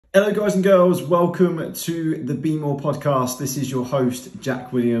Hello guys and girls, welcome to the Be More podcast. This is your host,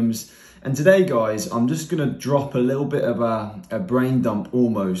 Jack Williams. And today guys, I'm just gonna drop a little bit of a brain dump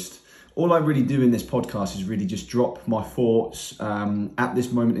almost. All I really do in this podcast is really just drop my thoughts at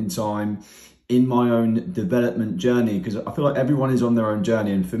this moment in time in my own development journey, because I feel like everyone is on their own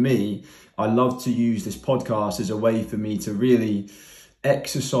journey. And for me, I love to use this podcast as a way for me to really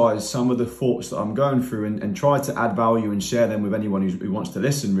exercise some of the thoughts that I'm going through and try to add value and share them with anyone who wants to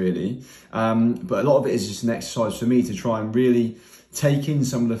listen really. But a lot of it is just an exercise for me to try and really take in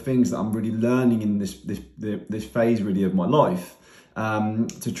some of the things that I'm really learning in this phase really of my life,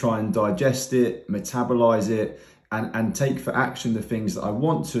 to try and digest it, metabolize it, and take for action the things that I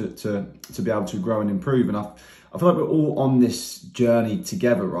want to be able to grow and improve. And I feel like we're all on this journey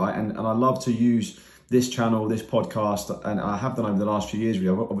together, right? And I love to use this channel, this podcast, and I have done over the last few years,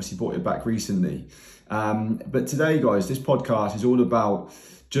 really. I've obviously brought it back recently. But today, guys, this podcast is all about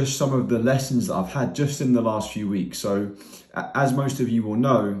just some of the lessons that I've had just in the last few weeks. So as most of you will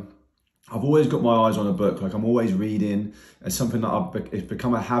know, I've always got my eyes on a book. Like, I'm always reading. It's something that it's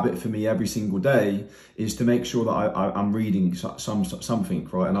become a habit for me every single day, is to make sure that I'm reading something,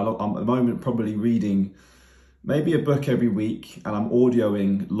 right? And I'm at the moment probably reading maybe a book every week, and I'm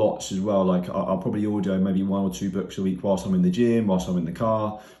audioing lots as well. Like I'll probably audio maybe 1 or 2 books a week whilst I'm in the gym, whilst I'm in the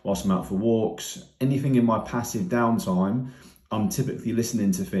car, whilst I'm out for walks. Anything in my passive downtime, I'm typically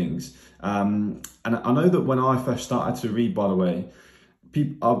listening to things. And I know that when I first started to read, by the way,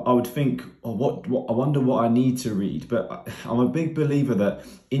 I would think, oh, what I wonder what I need to read. But I'm a big believer that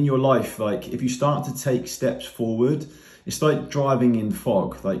in your life, like if you start to take steps forward, it's like driving in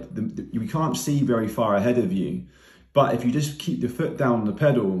fog. Like you can't see very far ahead of you, but if you just keep your foot down on the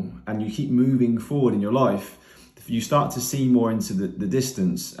pedal and you keep moving forward in your life, you start to see more into the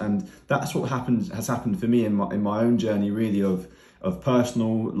distance. And that's what has happened for me in my own journey, really, of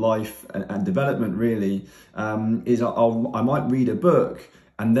personal life and development. Really, is I might read a book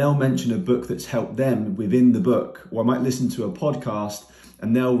and they'll mention a book that's helped them within the book, or I might listen to a podcast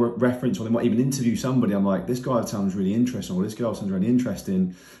and they'll reference, or they might even interview somebody. I'm like, this guy sounds really interesting, or this girl sounds really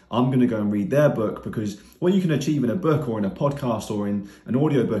interesting. I'm going to go and read their book, because what you can achieve in a book or in a podcast or in an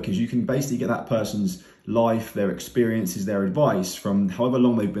audio book is you can basically get that person's life, their experiences, their advice from however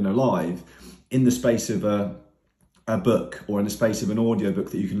long they've been alive in the space of a book, or in the space of an audio book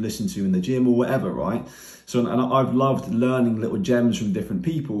that you can listen to in the gym or whatever, right? So, and I've loved learning little gems from different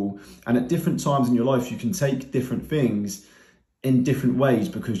people, and at different times in your life, you can take different things in different ways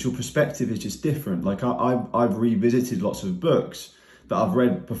because your perspective is just different. Like I've revisited lots of books that I've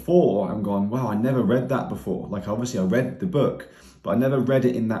read before and gone, wow, I never read that before. Like obviously I read the book, but I never read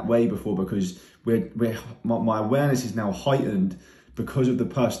it in that way before, because my awareness is now heightened because of the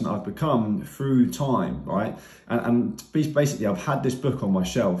person that I've become through time, right? And basically I've had this book on my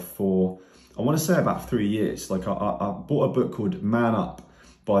shelf for, I want to say about 3 years. Like I bought a book called Man Up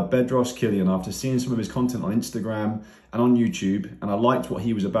by Bedros Kilian after seeing some of his content on Instagram and on YouTube, and I liked what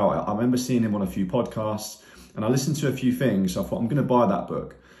he was about. I remember seeing him on a few podcasts, and I listened to a few things, so I thought, I'm going to buy that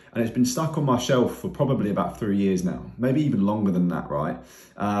book. And it's been stuck on my shelf for probably about 3 years now, maybe even longer than that, right?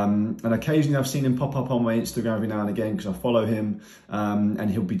 And occasionally I've seen him pop up on my Instagram every now and again, because I follow him, and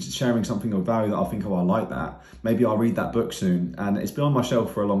he'll be sharing something of value that I think, oh, I like that. Maybe I'll read that book soon. And it's been on my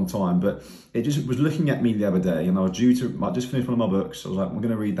shelf for a long time, but it just was looking at me the other day, and I just finished one of my books. So I was like, I'm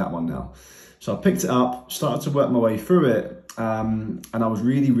going to read that one now. So I picked it up, started to work my way through it, and I was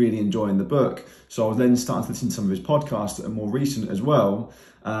really, really enjoying the book. So I was then starting to listen to some of his podcasts that are more recent as well.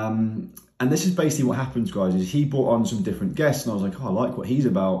 And this is basically what happens, guys, is he brought on some different guests, and I was like, oh, I like what he's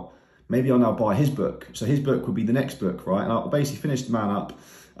about. Maybe I'll now buy his book. So his book would be the next book, right? And I basically finished Man Up.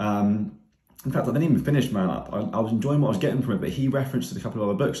 In fact, I didn't even finish Man Up. I was enjoying what I was getting from it, but he referenced a couple of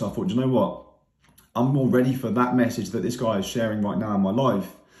other books. And I thought, do you know what? I'm more ready for that message that this guy is sharing right now in my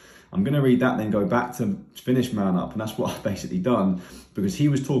life. I'm going to read that, then go back to finish Man Up. And that's what I've basically done, because he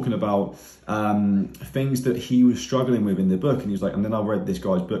was talking about things that he was struggling with in the book. And he was like, and then I read this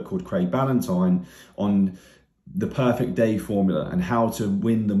guy's book called Craig Ballantyne on the perfect day formula and how to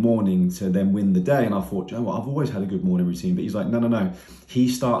win the morning to then win the day. And I thought, you know what, I've always had a good morning routine. But he's like, no. He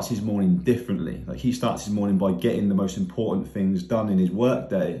starts his morning differently. Like he starts his morning by getting the most important things done in his work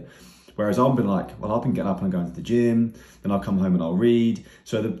day. Whereas I've been like, well, I've been getting up and going to the gym, then I'll come home and I'll read.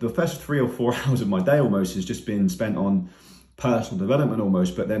 So the first 3 or 4 hours of my day almost has just been spent on personal development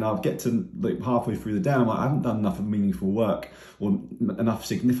almost. But then I'll get to like halfway through the day, I'm like, I haven't done enough of meaningful work or enough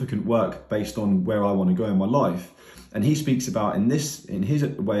significant work based on where I want to go in my life. And he speaks about in his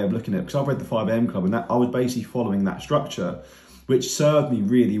way of looking at it, because I've read the 5 AM Club, and that I was basically following that structure, which served me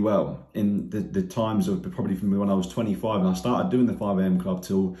really well in the times of probably from when I was 25 and I started doing the 5 a.m. club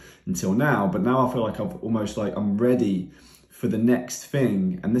until now. But now I feel like I'm ready for the next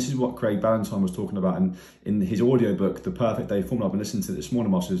thing. And this is what Craig Ballantyne was talking about in his audiobook, The Perfect Day Formula. I've been listening to it this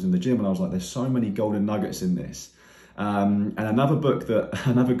morning whilst I was in the gym, and I was like, there's so many golden nuggets in this. And another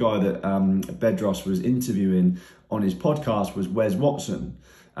guy that Bedros was interviewing on his podcast was Wes Watson.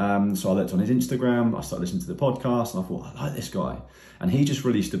 So I looked on his Instagram, I started listening to the podcast, and I thought, I like this guy. And he just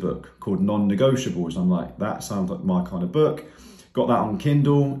released a book called Non-Negotiables. I'm like, that sounds like my kind of book. Got that on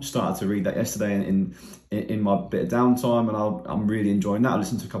Kindle, started to read that yesterday in my bit of downtime, and I'm really enjoying that. I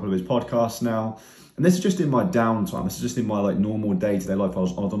listened to a couple of his podcasts now. And this is just in my downtime. This is just in my like normal day-to-day life. I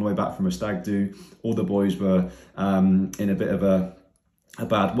was on the way back from a stag do. All the boys were in a bit of a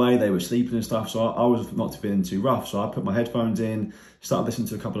bad way. They were sleeping and stuff. So I was not feeling too rough. So I put my headphones in, started listening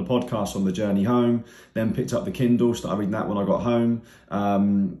to a couple of podcasts on the journey home, then picked up the Kindle, started reading that when I got home.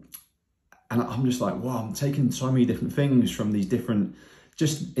 And I'm just like, wow, I'm taking so many different things from these different,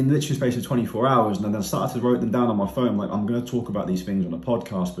 just in literally space of 24 hours. And then I started to write them down on my phone. Like, I'm going to talk about these things on a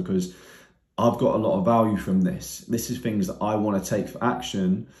podcast because I've got a lot of value from this. This is things that I want to take for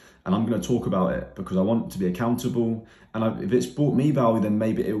action, and I'm going to talk about it because I want to be accountable. And if it's brought me value, then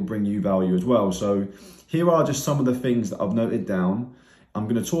maybe it will bring you value as well. So here are just some of the things that I've noted down. I'm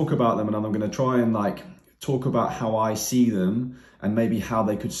going to talk about them, and I'm going to try and like talk about how I see them and maybe how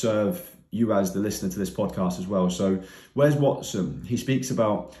they could serve you as the listener to this podcast as well. So Wes Watson, he speaks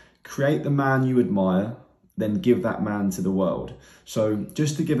about create the man you admire, then give that man to the world. So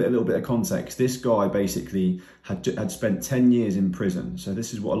just to give it a little bit of context, this guy basically had spent 10 years in prison. So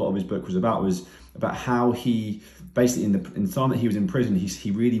this is what a lot of his book was about how he basically in the time that he was in prison,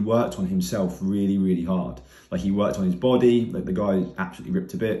 he really worked on himself really, really hard. Like he worked on his body, like the guy is absolutely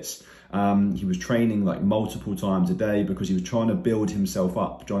ripped to bits. He was training like multiple times a day because he was trying to build himself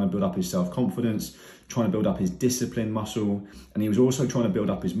up, trying to build up his self-confidence, trying to build up his discipline muscle. And he was also trying to build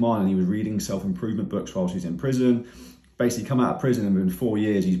up his mind, and he was reading self-improvement books whilst he was in prison. Basically come out of prison, and within 4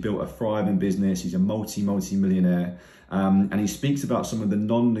 years, he's built a thriving business. He's a multi-millionaire. And he speaks about some of the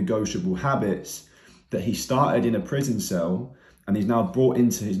non-negotiable habits that he started in a prison cell, and he's now brought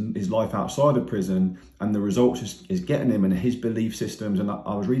into his life outside of prison, and the results is getting him and his belief systems. And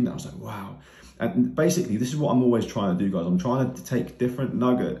I was reading that, I was like, wow. And basically, this is what I'm always trying to do, guys. I'm trying to take different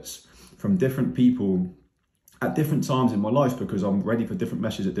nuggets from different people at different times in my life because I'm ready for different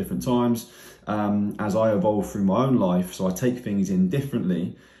messages at different times as I evolve through my own life. So I take things in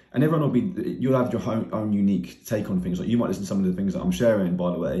differently. And everyone you'll have your own unique take on things. Like you might listen to some of the things that I'm sharing,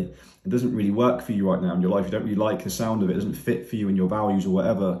 by the way. It doesn't really work for you right now in your life. You don't really like the sound of it. It doesn't fit for you and your values or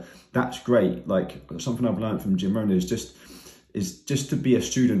whatever. That's great. Like something I've learned from Jim Rohn is just to be a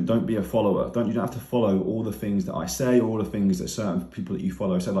student, don't be a follower. You don't have to follow all the things that I say, all the things that certain people that you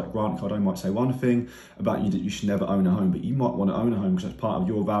follow say. Like Grant Cardone might say one thing about you, that you should never own a home, but you might want to own a home because that's part of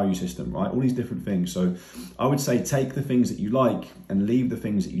your value system, right? All these different things. So I would say take the things that you like and leave the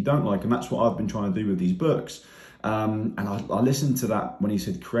things that you don't like. And that's what I've been trying to do with these books. And I listened to that when he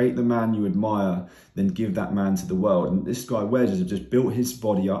said, create the man you admire, then give that man to the world. And this guy, Wes, has just built his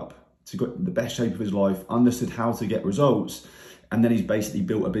body up to get the best shape of his life, understood how to get results. And then he's basically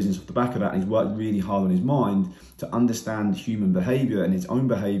built a business off the back of that. And he's worked really hard on his mind to understand human behavior and his own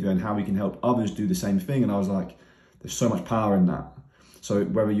behavior and how he can help others do the same thing. And I was like, there's so much power in that. So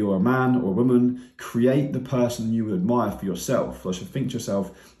whether you're a man or a woman, create the person you admire for yourself. So think to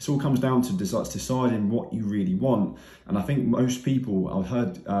yourself, this all comes down to deciding what you really want. And I think most people, I've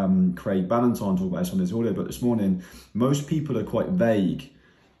heard Craig Ballantyne talk about this on his audio book this morning, most people are quite vague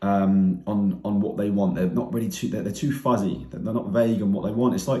on what they want. They're not really they're too fuzzy. They're not vague on what they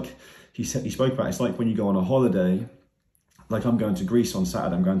want. It's like he spoke about, it's like when you go on a holiday. Like I'm going to Greece on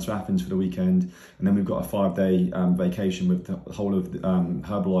Saturday, I'm going to Athens for the weekend, and then we've got a 5-day vacation with the whole of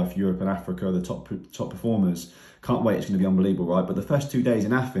Herbalife Europe and Africa, the top performers. Can't wait, it's going to be unbelievable, right? But the first 2 days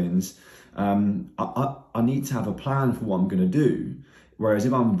in Athens, I need to have a plan for what I'm going to do. Whereas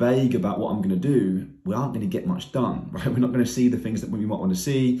if I'm vague about what I'm going to do, we aren't going to get much done, right? We're not going to see the things that we might want to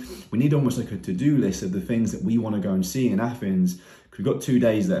see. We need almost like a to-do list of the things that we want to go and see in Athens. We've got 2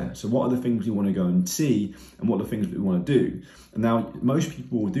 days there. So what are the things we want to go and see, and what are the things that we want to do? And now most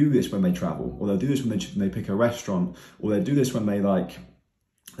people will do this when they travel, or they'll do this when they pick a restaurant, or they'll do this when they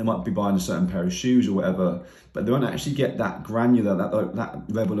might be buying a certain pair of shoes or whatever, but they won't actually get that granular, that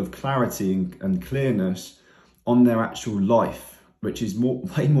level of clarity and clearness on their actual life, which is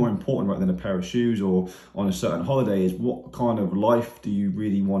way more important, right, than a pair of shoes or on a certain holiday. Is what kind of life do you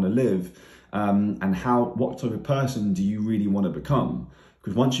really want to live? And what type of person do you really want to become?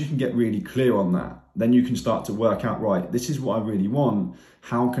 Because once you can get really clear on that, then you can start to work out, right, this is what I really want.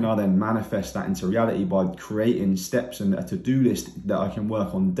 How can I then manifest that into reality by creating steps and a to-do list that I can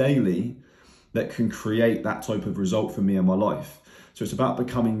work on daily that can create that type of result for me in my life. So it's about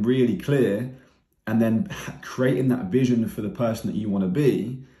becoming really clear and then creating that vision for the person that you want to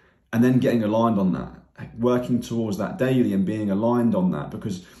be, and then getting aligned on that, working towards that daily and being aligned on that.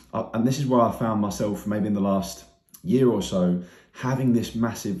 Because, and this is where I found myself maybe in the last year or so, having this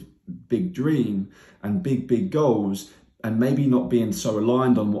massive big dream and big goals, and maybe not being so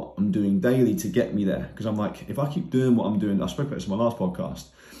aligned on what I'm doing daily to get me there. Because I'm like, if I keep doing what I'm doing, I spoke about this in my last podcast,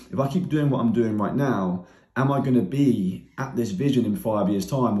 if I keep doing what I'm doing right now, am I going to be at this vision in 5 years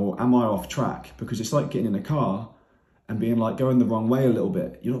time, or am I off track? Because it's like getting in a car and being like going the wrong way a little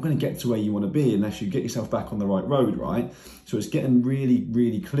bit. You're not going to get to where you want to be unless you get yourself back on the right road, right? So it's getting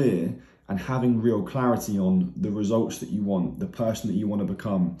really clear and having real clarity on the results that you want, the person that you want to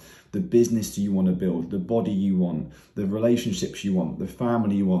become, the business that you want to build, the body you want, the relationships you want, the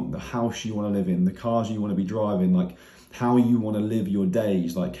family you want, the house you want to live in, the cars you want to be driving, like how you want to live your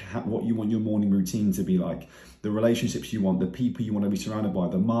days, like what you want your morning routine to be like, the relationships you want, the people you want to be surrounded by,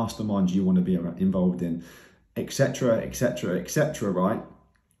 the masterminds you want to be involved in, etc, right?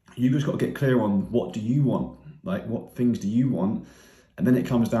 You just got to get clear on what do you want, like what things do you want. And then it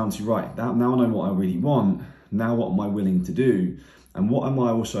comes down to, right, now I know what I really want. Now what am I willing to do? And what am I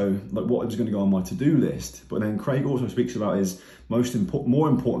also, like what is going to go on my to-do list? But then Craig also speaks about is more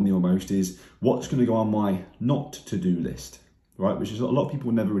importantly almost is what's going to go on my not to-do list, right? Which is a lot of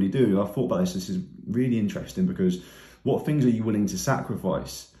people never really do. I've thought about this. This is really interesting because what things are you willing to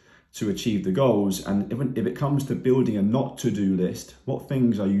sacrifice to achieve the goals? And if it comes to building a not to-do list, what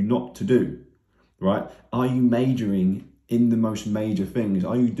things are you not to do, right? Are you majoring in the most major things?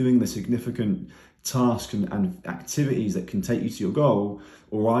 Are you doing the significant tasks and activities that can take you to your goal?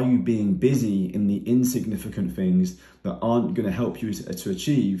 Or are you being busy in the insignificant things that aren't going to help you to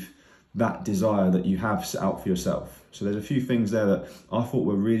achieve that desire that you have set out for yourself? So there's a few things there that I thought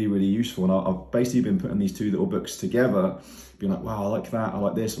were really useful. And I've basically been putting these two little books together, being like, wow, I like that, I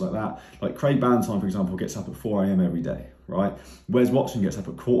like this, I like that. Like Craig Ballantyne, for example, gets up at 4 a.m. every day, right? Wes Watson gets up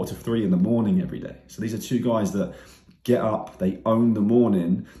at 2:45 in the morning every day. So these are two guys that get up, they own the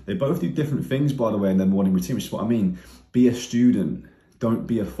morning. They both do different things, by the way, in their morning routine, which is what I mean. Be a student, don't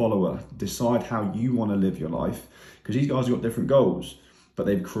be a follower. Decide how you want to live your life, because these guys have got different goals, but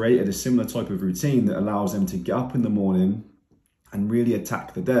they've created a similar type of routine that allows them to get up in the morning and really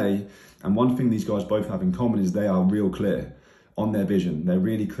attack the day. And one thing these guys both have in common is they are real clear on their vision. They're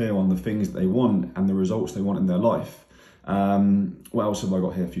really clear on the things that they want and the results they want in their life. What else have I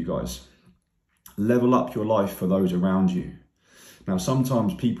got here for you guys? Level up your life for those around you. Now,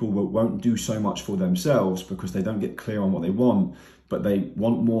 sometimes people won't do so much for themselves because they don't get clear on what they want, but they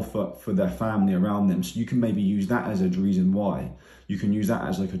want more for their family around them. So you can maybe use that as a reason why. You can use that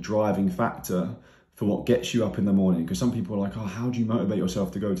as like a driving factor for what gets you up in the morning. Because some people are like, oh, how do you motivate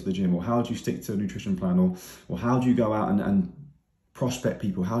yourself to go to the gym? Or how do you stick to a nutrition plan? Or how do you go out and prospect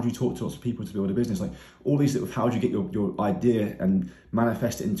people? How do you talk to lots of people to build a business? Like all these little, how do you get your idea and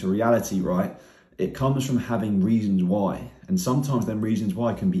manifest it into reality, right? It comes from having reasons why. And sometimes them reasons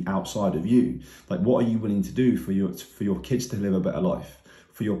why can be outside of you. Like what are you willing to do for your kids to live a better life?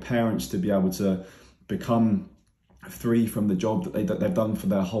 For your parents to be able to become free from the job that they've done for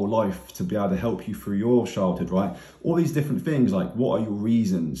their whole life, to be able to help you through your childhood, right? All these different things, like what are your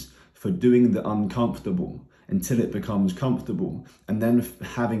reasons for doing the uncomfortable until it becomes comfortable, and then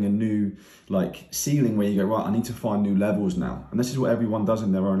having a new like ceiling where you go, right, I need to find new levels now. And this is what everyone does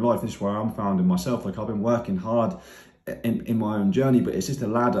in their own life. This is where I'm found in myself. Like I've been working hard in my own journey, but it's just a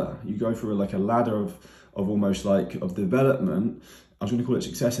ladder. You go through like a ladder of almost like of development. I was going to call it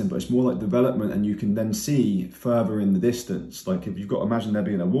succession, but it's more like development, and you can then see further in the distance. Like if you've got, imagine there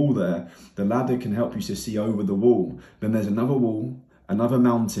being a wall there, the ladder can help you to see over the wall. Then there's another wall, another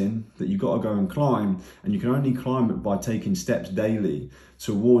mountain that you've got to go and climb, and you can only climb it by taking steps daily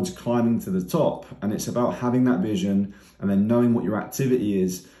towards climbing to the top. And it's about having that vision and then knowing what your activity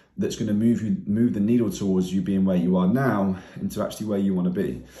is that's going to move the needle towards you being where you are now into actually where you want to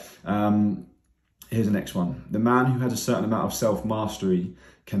be. Here's the next one. The man who has a certain amount of self-mastery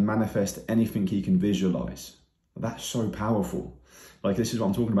can manifest anything he can visualize. That's so powerful. Like this is what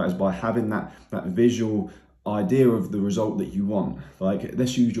I'm talking about, is by having that visual idea of the result that you want. Like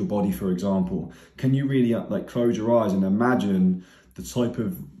let's use your body for example. Can you really like close your eyes and imagine the type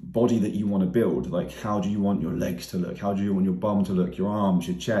of body that you want to build? Like how do you want your legs to look? How do you want your bum to look? Your arms,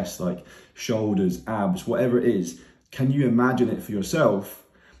 your chest, like shoulders, abs, whatever it is. Can you imagine it for yourself?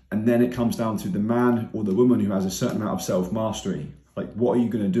 And then it comes down to the man or the woman who has a certain amount of self-mastery. Like, what are you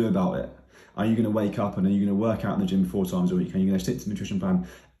going to do about it? Are you going to wake up and are you going to work out in the gym 4 times a week? Are you going to stick to the nutrition plan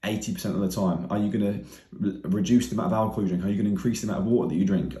 80% of the time? Are you going to reduce the amount of alcohol you drink? Are you going to increase the amount of water that you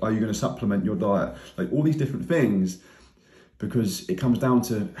drink? Are you going to supplement your diet? Like, all these different things, because it comes down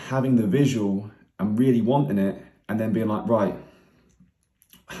to having the visual and really wanting it, and then being like, right,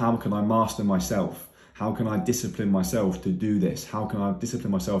 how can I master myself? How can I discipline myself to do this? How can I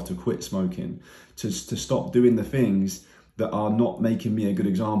discipline myself to quit smoking, to stop doing the things that are not making me a good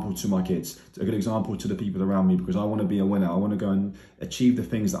example to my kids, a good example to the people around me, because I want to be a winner. I want to go and achieve the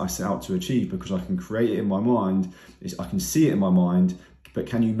things that I set out to achieve, because I can create it in my mind, I can see it in my mind, but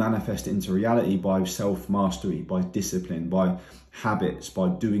can you manifest it into reality by self-mastery, by discipline, by habits, by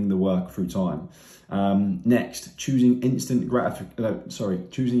doing the work through time? Next, choosing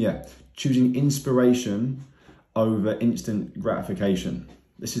choosing inspiration over instant gratification.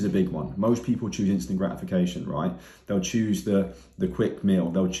 This is a big one. Most people choose instant gratification, right? They'll choose the quick meal.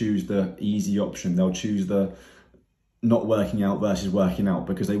 They'll choose the easy option. They'll choose the not working out versus working out,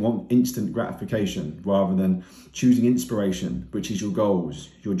 because they want instant gratification rather than choosing inspiration, which is your goals,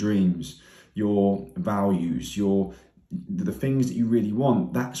 your dreams, your values, the things that you really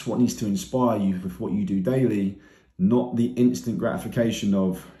want. That's what needs to inspire you with what you do daily, not the instant gratification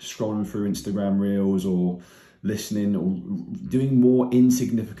of scrolling through Instagram reels or listening or doing more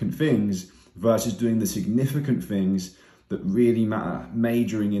insignificant things versus doing the significant things that really matter,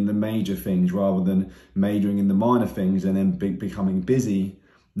 majoring in the major things rather than majoring in the minor things and then becoming busy,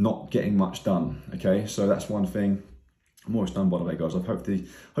 not getting much done. Okay, so that's one thing. I'm almost done, by the way, guys. Hopefully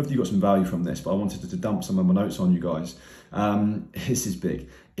you got some value from this, but I wanted to dump some of my notes on you guys. This is big.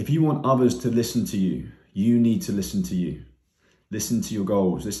 If you want others to listen to you, you need to listen to you. Listen to your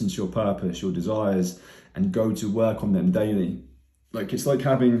goals, listen to your purpose, your desires, and go to work on them daily. Like, it's like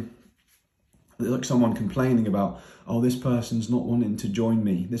someone complaining about, oh, this person's not wanting to join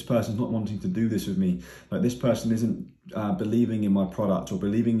me. This person's not wanting to do this with me. Like, this person isn't believing in my product or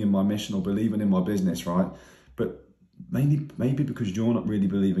believing in my mission or believing in my business, right? But maybe because you're not really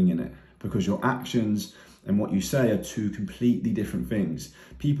believing in it, because your actions and what you say are two completely different things.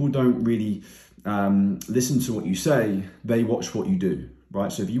 People don't really listen to what you say, they watch what you do,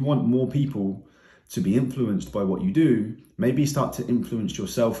 right? So if you want more people to be influenced by what you do, maybe start to influence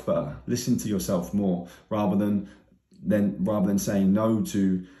yourself better. Listen to yourself more rather than saying no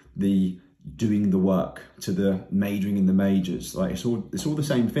to the doing the work, to the majoring in the majors. Like, it's all the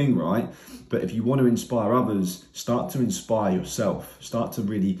same thing, right? But if you want to inspire others, start to inspire yourself. Start to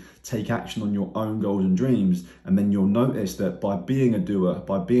really take action on your own goals and dreams, and then you'll notice that by being a doer,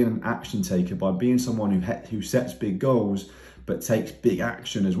 by being an action taker, by being someone who sets big goals but takes big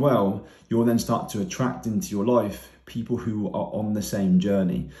action as well, you'll then start to attract into your life people who are on the same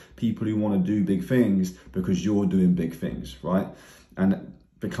journey, people who want to do big things because you're doing big things, right? And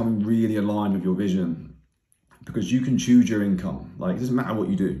becoming really aligned with your vision, because you can choose your income. Like, it doesn't matter what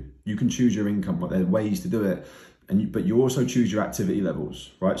you do, you can choose your income, but there are ways to do it. But you also choose your activity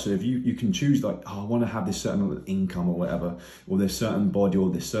levels, right? So if you can choose, like, oh, I want to have this certain income or whatever, or this certain body or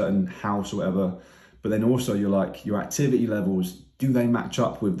this certain house or whatever. But then also you're like, your activity levels, do they match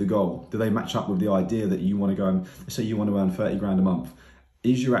up with the goal? Do they match up with the idea that you want to go and, let's say you want to earn 30 grand a month.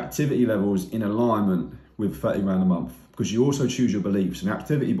 Is your activity levels in alignment with 30 grand a month? Because you also choose your beliefs. And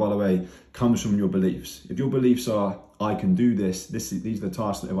activity, by the way, comes from your beliefs. If your beliefs are, I can do this, these are the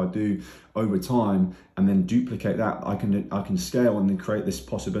tasks that if I do over time and then duplicate that, I can scale and then create this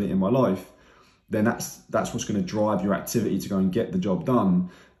possibility in my life, then that's what's going to drive your activity to go and get the job done.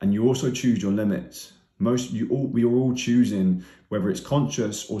 And you also choose your limits. We are all choosing, whether it's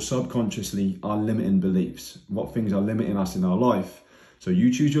conscious or subconsciously, our limiting beliefs, what things are limiting us in our life. So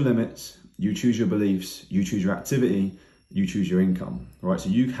you choose your limits, you choose your beliefs, you choose your activity, you choose your income, right? So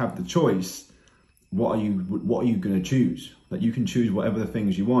you have the choice. What are you going to choose? That you can choose whatever the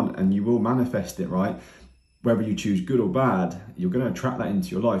things you want, and you will manifest it, right? Whether you choose good or bad, you're going to attract that into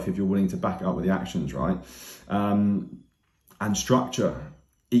your life if you're willing to back it up with the actions, right? And structure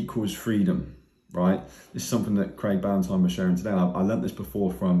equals freedom, right? This is something that Craig Ballantyne was sharing today. I learned this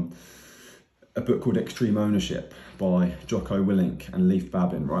before from a book called Extreme Ownership by Jocko Willink and Leif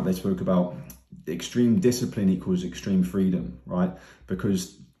Babin, right? They spoke about extreme discipline equals extreme freedom, right?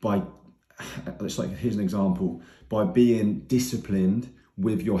 Because it's like, here's an example, by being disciplined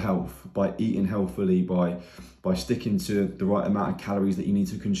with your health, by eating healthily, by sticking to the right amount of calories that you need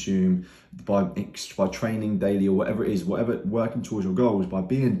to consume, by training daily or whatever it is, working towards your goals, by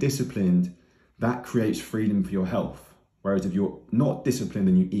being disciplined, that creates freedom for your health. Whereas if you're not disciplined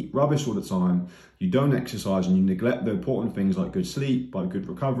and you eat rubbish all the time, you don't exercise and you neglect the important things like good sleep, by good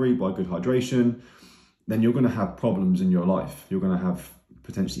recovery, by good hydration, then you're going to have problems in your life. You're going to have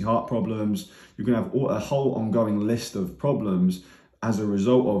potentially heart problems. You're going to have a whole ongoing list of problems as a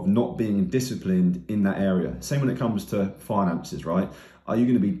result of not being disciplined in that area. Same when it comes to finances, right? Are you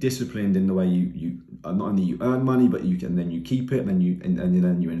going to be disciplined in the way you not only you earn money, but then you keep it, and then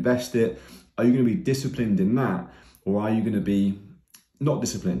you invest it? Are you going to be disciplined in that, or are you going to be not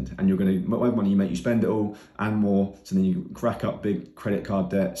disciplined, and you're going to, whatever money you make, you spend it all and more, so then you crack up big credit card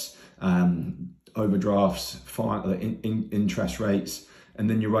debts, overdrafts, interest rates, and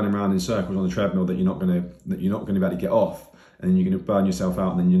then you're running around in circles on the treadmill that you're not going to be able to get off, and then you're going to burn yourself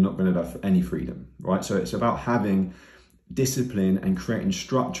out, and then you're not going to have any freedom, right? So it's about having discipline and creating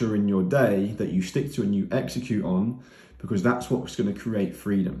structure in your day that you stick to and you execute on, because that's what's going to create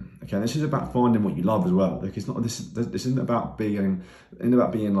freedom. Okay, and this is about finding what you love as well. Like, it's not, this isn't about being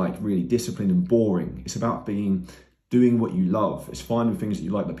like really disciplined and boring. It's about doing what you love. It's finding things that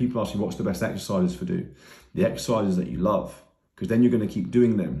you like. But people ask you, what's the best exercises for do? The exercises that you love, because then you're going to keep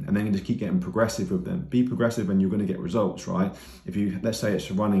doing them, and then you just keep getting progressive with them. Be progressive and you're going to get results, right? If you, let's say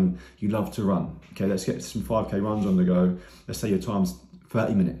it's running, you love to run. Okay, let's get some 5K runs on the go. Let's say your time's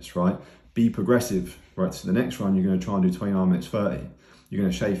 30 minutes, right? Be progressive, right? So the next run, you're going to try and do 29 minutes 30. You're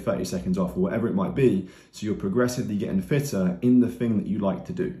going to shave 30 seconds off, or whatever it might be. So you're progressively getting fitter in the thing that you like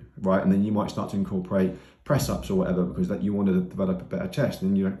to do, right? And then you might start to incorporate press-ups or whatever, because that you want to develop a better chest.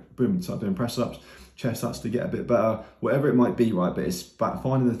 And you boom, start doing press-ups, chest starts to get a bit better, whatever it might be, right? But it's about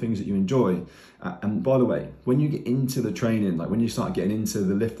finding the things that you enjoy. And by the way, when you get into the training, like when you start getting into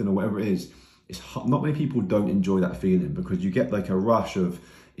the lifting or whatever it is, not many people don't enjoy that feeling, because you get like a rush of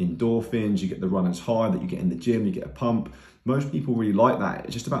endorphins, you get the runner's high that you get in the gym, you get a pump. Most people really like that.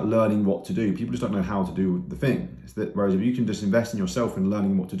 It's just about learning what to do. People just don't know how to do the thing. Whereas if you can just invest in yourself and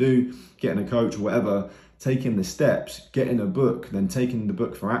learning what to do, getting a coach or whatever, taking the steps, getting a book, then taking the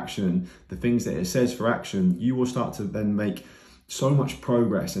book for action, the things that it says for action, you will start to then make so much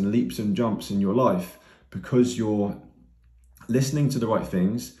progress and leaps and jumps in your life, because you're listening to the right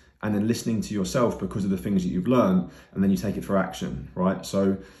things and then listening to yourself because of the things that you've learned, and then you take it for action, right?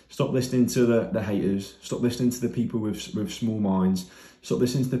 So stop listening to the haters, stop listening to the people with small minds, stop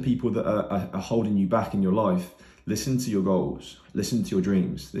listening to the people that are holding you back in your life. Listen to your goals, listen to your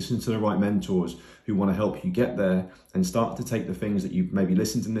dreams, listen to the right mentors who want to help you get there, and start to take the things that you've maybe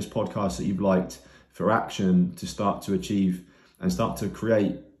listened in this podcast that you've liked for action, to start to achieve and start to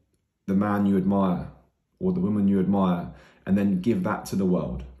create the man you admire or the woman you admire, and then give that to the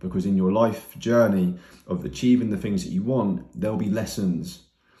world. Because in your life journey of achieving the things that you want, there'll be lessons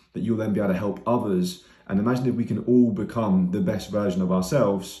that you'll then be able to help others. And imagine if we can all become the best version of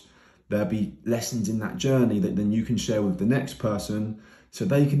ourselves, there'll be lessons in that journey that then you can share with the next person, so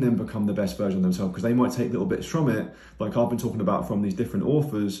they can then become the best version of themselves, because they might take little bits from it, like I've been talking about from these different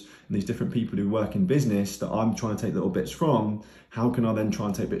authors and these different people who work in business that I'm trying to take little bits from. How can I then try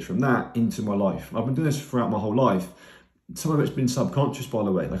and take bits from that into my life? I've been doing this throughout my whole life. Some of it's been subconscious, by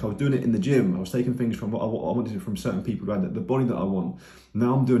the way. Like I was doing it in the gym. I was taking things from what I wanted from certain people who had the body that I want.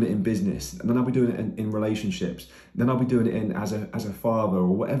 Now I'm doing it in business, and then I'll be doing it in relationships. Then I'll be doing it in as a father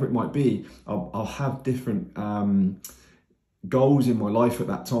or whatever it might be. I'll have different goals in my life at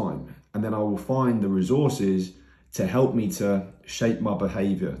that time, and then I will find the resources to help me to shape my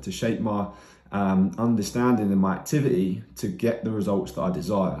behavior, to shape my understanding and my activity to get the results that I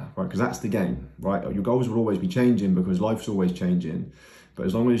desire, right? Because that's the game, right? Your goals will always be changing because life's always changing. But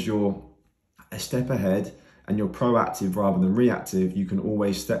as long as you're a step ahead and you're proactive rather than reactive, you can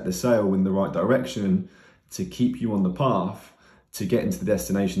always set the sail in the right direction to keep you on the path to get into the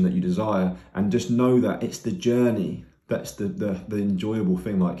destination that you desire. And just know that it's the journey that's the enjoyable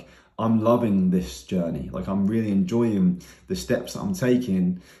thing. Like, I'm loving this journey. Like, I'm really enjoying the steps that I'm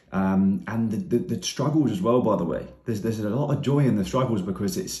taking, and the struggles as well, by the way. There's a lot of joy in the struggles,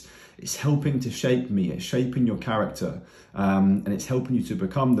 because it's helping to shape me. It's shaping your character, and it's helping you to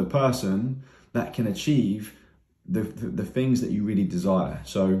become the person that can achieve the things that you really desire.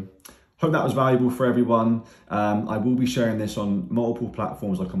 So hope that was valuable for everyone. I will be sharing this on multiple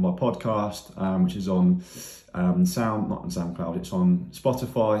platforms, like on my podcast, which is on not on SoundCloud, it's on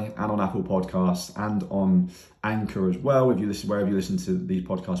Spotify and on Apple Podcasts and on Anchor as well. If you listen, wherever you listen to these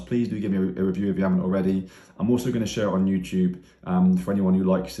podcasts, please do give me a review if you haven't already. I'm also going to share it on YouTube for anyone who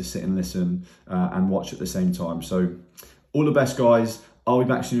likes to sit and listen and watch at the same time. So all the best, guys. I'll be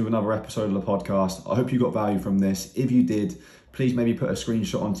back soon with another episode of the podcast. I hope you got value from this. If you did, please maybe put a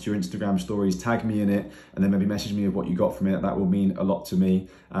screenshot onto your Instagram stories, tag me in it, and then maybe message me of what you got from it. That will mean a lot to me.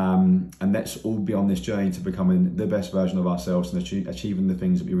 And let's all be on this journey to becoming the best version of ourselves and achieving the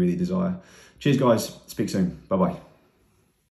things that we really desire. Cheers, guys. Speak soon. Bye-bye.